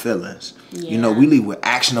hurt feelings. You know, we leave with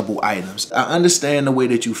actionable items. I understand the way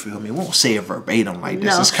that you feel. We won't say it verbatim like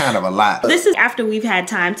this. It's kind of a lot. This is after we've had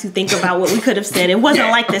time to think about what we could have said. It wasn't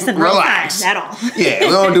like this in real time at all. Yeah,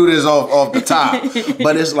 we don't do this off the top.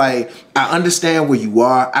 But it's like, I understand where you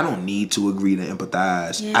are. I don't need to agree to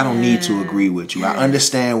empathize. I don't need to agree with you. I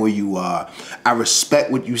understand where you are. I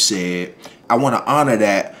respect what you said. I want to honor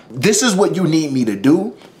that. This is what you need me to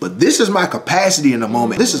do, but this is my capacity in the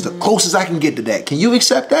moment. This is the closest I can get to that. Can you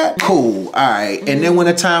accept that? Cool. All right. And then when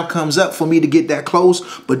the time comes up for me to get that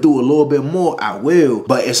close, but do a little bit more, I will.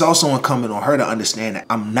 But it's also incumbent on her to understand that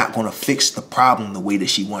I'm not going to fix the problem the way that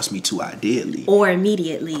she wants me to ideally. Or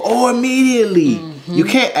immediately. You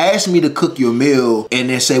can't ask me to cook your meal and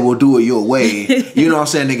then say, well, do it your way. You know what I'm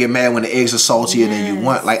saying? They get mad when the eggs are saltier than you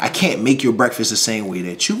want. Like, I can't make your breakfast the same way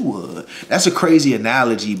that you would. That's a crazy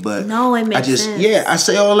analogy, but no, it makes sense. Yeah, I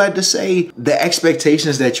say all that to say the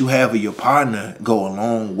expectations that you have of your partner go a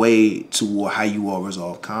long way toward how you all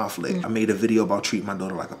resolve conflict. I made a video about treating my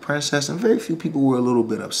daughter like a princess, and very few people were a little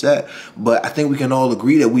bit upset. But I think we can all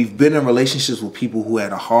agree that we've been in relationships with people who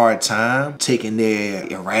had a hard time taking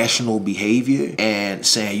their irrational behavior and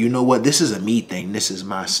saying, you know what, this is a me thing, this is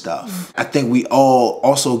my stuff. I think we all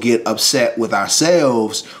also get upset with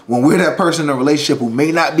ourselves when we're that person in a relationship who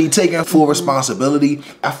may not be taking full responsibility.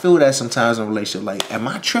 I feel that sometimes in a relationship, like, am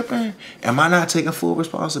I tripping? Am I not taking full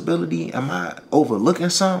responsibility? Am I overlooking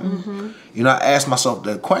something? You know, I ask myself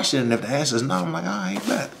the question, and if the answer is no, I'm like, I ain't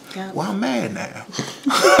bet. Well, I'm mad now.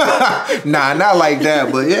 Nah, not like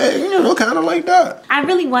that, but yeah, you know, kind of like that. I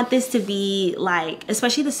really want this to be like,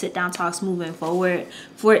 especially the sit-down talks moving forward,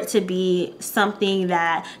 for it to be something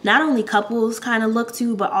that not only couples kind of look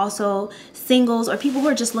to, but also singles or people who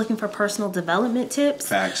are just looking for personal development tips.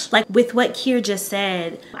 Facts. Like with what Kier just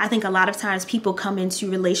said, I think a lot of times people come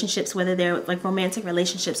into relationships, whether they're like romantic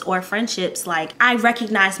relationships or friendships, like, I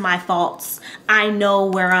recognize my faults. I know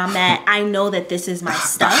where I'm at. I know that this is my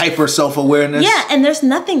stuff. Hyper self-awareness. Yeah, and there's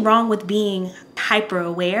nothing wrong with being hyper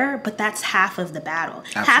aware, but that's half of the battle.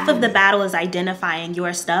 Absolutely. Half of the battle is identifying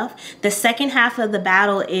your stuff. The second half of the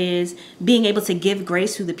battle is being able to give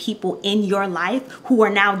grace to the people in your life who are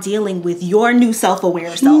now dealing with your new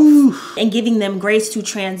self-aware self and giving them grace to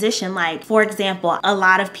transition. Like, for example, a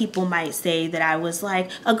lot of people might say that I was like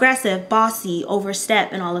aggressive, bossy,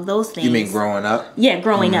 overstep, and all of those things. You mean growing up? Yeah,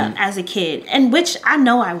 growing up as a kid, and which I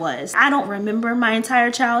know I was. I don't remember my entire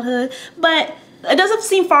childhood, but it doesn't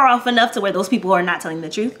seem far off enough to where those people are not telling the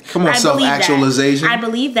truth. Come on, self-actualization. I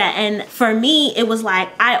believe that. And for me, it was like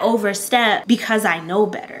I overstepped because I know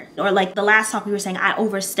better. Or like the last talk we were saying, I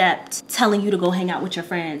overstepped telling you to go hang out with your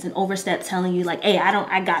friends and overstepped telling you like, hey,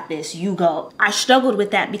 I got this, you go. I struggled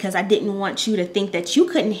with that because I didn't want you to think that you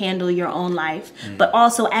couldn't handle your own life. But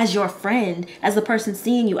also as your friend, as the person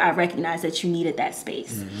seeing you, I recognize that you needed that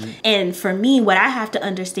space. And for me, what I have to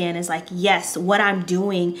understand is like, yes, what I'm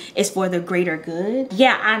doing is for the greater good.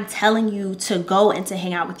 Yeah, I'm telling you to go and to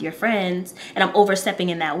hang out with your friends and I'm overstepping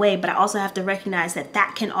in that way, but I also have to recognize that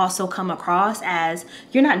that can also come across as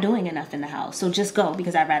you're not doing enough in the house, so just go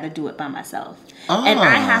because I'd rather do it by myself. And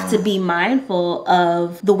I have to be mindful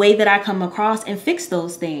of the way that I come across and fix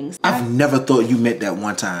those things. I've never thought you meant that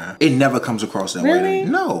one time. It never comes across that way.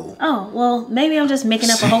 No. Oh, well, maybe I'm just making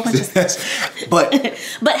up a whole bunch of stuff.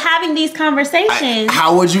 But having these conversations,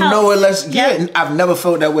 how would you know unless I've never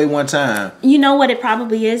felt that way one time. You know what it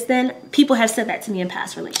probably is then? People have said that to me in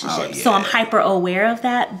past relationships. So I'm hyper aware of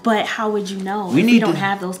that, but how would you know if we don't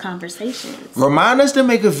have those conversations? Remind us to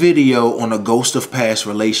make a video on the ghost of past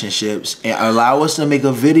relationships and allow us to make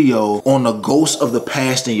a video on the ghost of the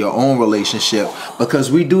past in your own relationship,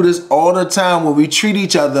 because we do this all the time where we treat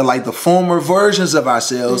each other like the former versions of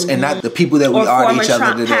ourselves and not the people that we are to each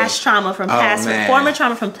other today. Past trauma from former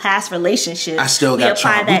trauma from past relationships. I still got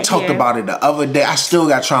trauma. We talked about it the other day. I still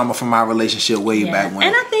got trauma from my relationship way back when.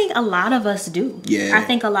 And I think a lot of us do. Yeah. I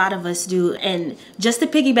think a lot of us do. And just to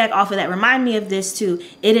piggyback off of that, remind me of this too.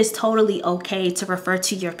 It is totally okay to refer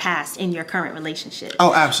to your past in your current relationship.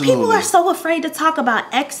 Oh, absolutely. People are so afraid to talk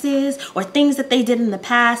about exes or things that they did in the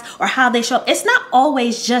past or how they show up. It's not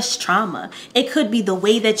always just trauma. It could be the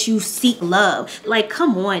way that you seek love. Like,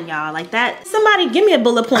 come on, y'all. Like that. Somebody give me a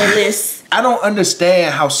bullet point list. I don't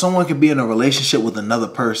understand how someone can be in a relationship with another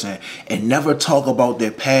person and never talk about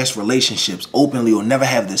their past relationships openly or never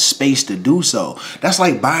have the space to do so. That's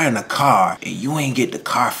like buying a car and you ain't get the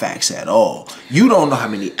Carfax at all. You don't know how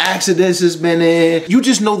many accidents it's been in. You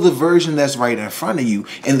just know the version that's right in front of you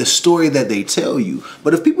and the story that they tell you.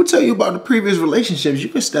 But if people tell you about the previous relationships, you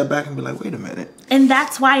can step back and be like, wait a minute. And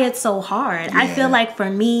that's why it's so hard. Yeah. I feel like for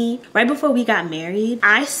me, right before we got married,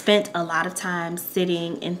 I spent a lot of time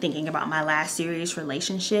sitting and thinking about my last serious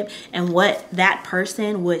relationship and what that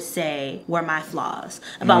person would say were my flaws,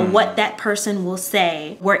 about what that person will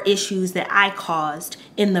say were issues that I caused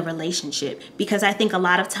in the relationship. Because I think a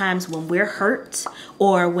lot of times when we're hurt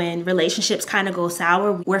or when relationships kind of go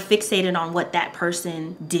sour, we're fixated on what that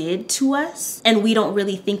person did to us and we don't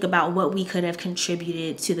really think about what we could have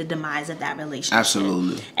contributed to the demise of that relationship.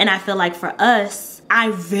 Absolutely. And I feel like for us, I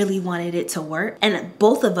really wanted it to work. And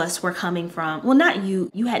both of us were coming from, well, not you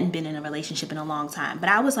hadn't been in a relationship in a long time, but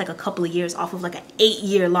I was like a couple of years off of like an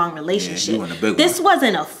 8-year long relationship. Yeah, you were in a big this one.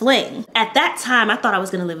 Wasn't a fling. At that time, I thought I was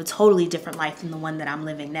going to live a totally different life than the one that I'm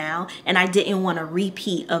living now. And I didn't want a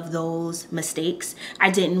repeat of those mistakes.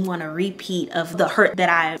 I didn't want a repeat of the hurt that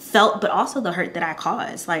I felt, but also the hurt that I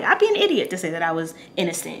caused. Like, I'd be an idiot to say that I was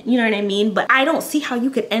innocent. You know what I mean? But I don't see how you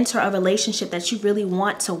could enter a relationship that you really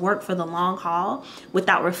want to work for the long haul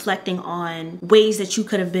without reflecting on ways that you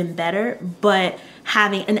could have been better, but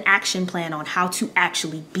having an action plan on how to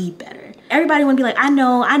actually be better. Everybody want to be like, I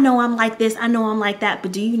know I'm like this, I know I'm like that,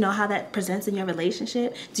 but do you know how that presents in your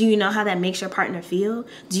relationship? Do you know how that makes your partner feel?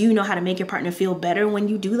 Do you know how to make your partner feel better when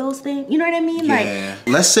you do those things? You know what I mean? Yeah.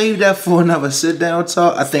 Let's save that for another sit down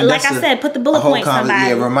talk. I think like I said, put the bullet points on that.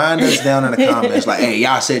 Yeah, remind us down in the comments like, hey,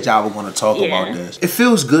 y'all said y'all were going to talk about this. It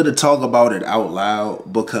feels good to talk about it out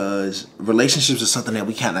loud because relationships are something that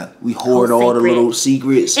we hoard all the little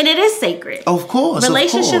secrets. And it is sacred. Of course.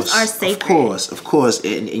 Relationships are sacred. Of course.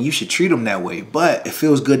 And you should treat them that way. But it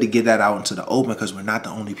feels good to get that out into the open because we're not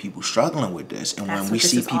the only people struggling with this. And when we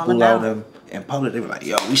see people out in public, they were like,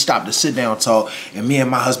 yo, we stopped to sit down talk and me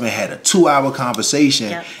and my husband had a 2-hour conversation.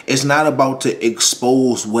 Yep. It's not about to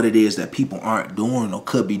expose what it is that people aren't doing or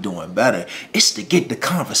could be doing better. It's to get the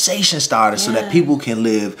conversation started so that people can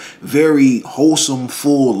live very wholesome,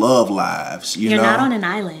 full love lives. You're not on an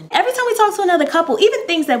island. Every time we talk to another couple, even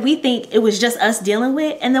things that we think it was just us dealing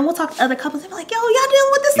with, and then we'll talk to other couples and be like, yo, y'all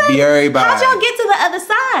dealing with the same? How'd y'all get to the other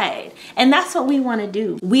side? And that's what we want to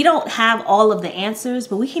do. We don't have all of the answers,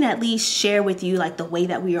 but we can at least share with you like the way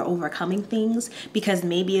that we are overcoming things, because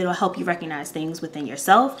maybe it'll help you recognize things within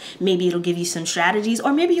yourself. Maybe it'll give you some strategies,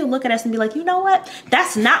 or maybe you'll look at us and be like, you know what?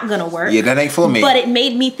 That's not gonna work. Yeah, that ain't for me. But it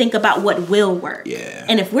made me think about what will work. Yeah.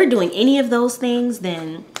 And if we're doing any of those things,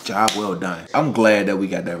 then job well done. I'm glad that we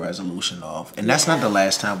got that resolution off. And that's not the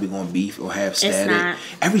last time we're gonna beef or have static.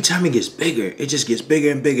 Every time it gets bigger, it just gets bigger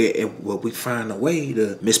and bigger. And we find a way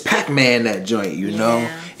to Miss Pac-Man that joint, you know?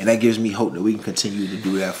 And that gives me hope that we can continue to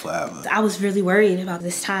do that forever. I was really worried about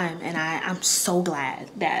this time, and I'm so glad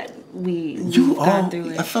that we've gone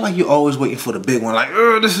through it. I feel like you're always waiting for the big one. Like,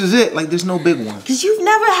 this is it. Like, there's no big one. Because you've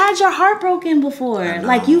never had your heart broken before.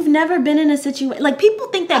 Like, you've never been in a situation. Like, people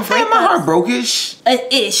think that breakups. My heart broke-ish.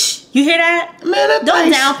 Ish. You hear that? Man,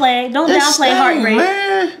 don't downplay heartbreak.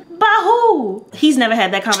 Man. By who? He's never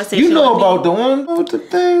had that conversation. You know about the one with the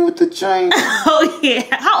thing with the chain. Oh,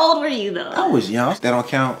 yeah. How old were you, though? I was young. That don't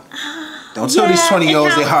count. Don't tell these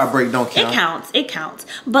 20-year-olds their heartbreak don't count. It counts.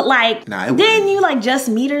 But, like, didn't you, like, just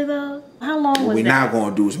meet her, though? How long was that? What we not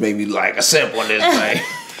going to do is maybe, like, a simple on this thing.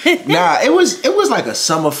 Nah, it was like a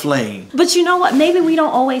summer flame. But you know what? Maybe we don't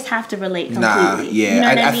always have to relate completely. Nah, yeah.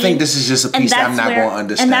 You know I think this is just a piece that I'm not going to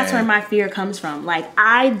understand. And that's where my fear comes from. Like,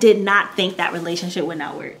 I did not think that relationship would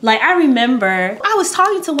not work. Like, I remember I was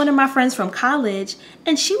talking to one of my friends from college,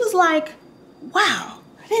 and she was like, wow,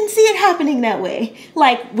 I didn't see it happening that way.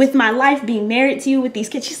 Like, with my life being married to you with these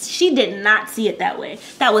kids, she did not see it that way.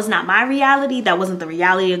 That was not my reality. That wasn't the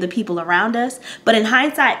reality of the people around us. But in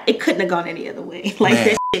hindsight, it couldn't have gone any other way. Like,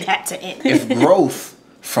 this shit had to end. If growth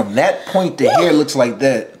from that point to here looks like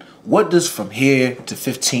that, what does from here to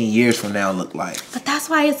 15 years from now look like? But that's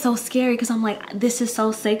why it's so scary, because I'm like, this is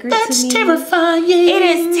so sacred to me. That's terrifying. It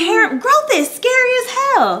is terrible. Growth is scary as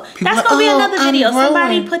hell. That's going to be another video.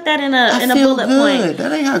 Somebody put that in a bullet point.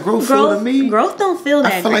 That ain't how growth feel to me. Growth don't feel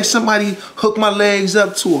that I feel like somebody hooked my legs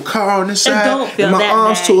up to a car on this side. Don't feel and my that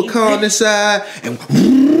arms bad. to a car on this side. And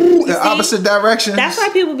in opposite directions. That's why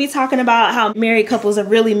people be talking about how married couples are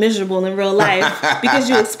really miserable in real life. Because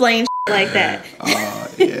you explain like that.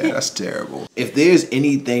 Yeah, that's terrible. If there's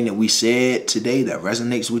anything that we said today that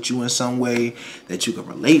resonates with you in some way, that you can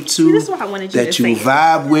relate to, this is what I wanted you that you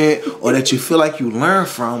vibe with, or that you feel like you learn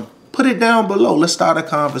from, put it down below. Let's start a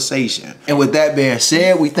conversation. And with that being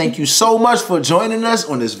said, we thank you so much for joining us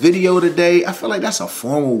on this video today. I feel like that's a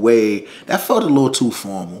formal way. That felt a little too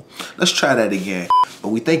formal. Let's try that again. But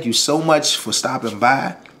we thank you so much for stopping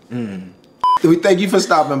by. We thank you for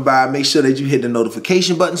stopping by. Make sure that you hit the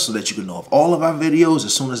notification button so that you can know of all of our videos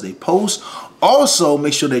as soon as they post. Also,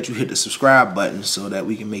 make sure that you hit the subscribe button so that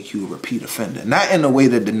we can make you a repeat offender. Not in a way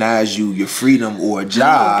that denies you your freedom or a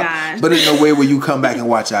job, but in a way where you come back and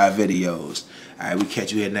watch our videos. All right, we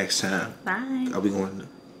catch you here next time. Bye. Are we going to?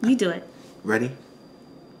 You do it. Ready?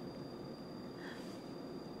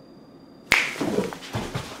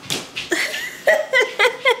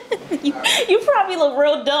 You probably look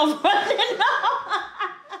real dumb running off.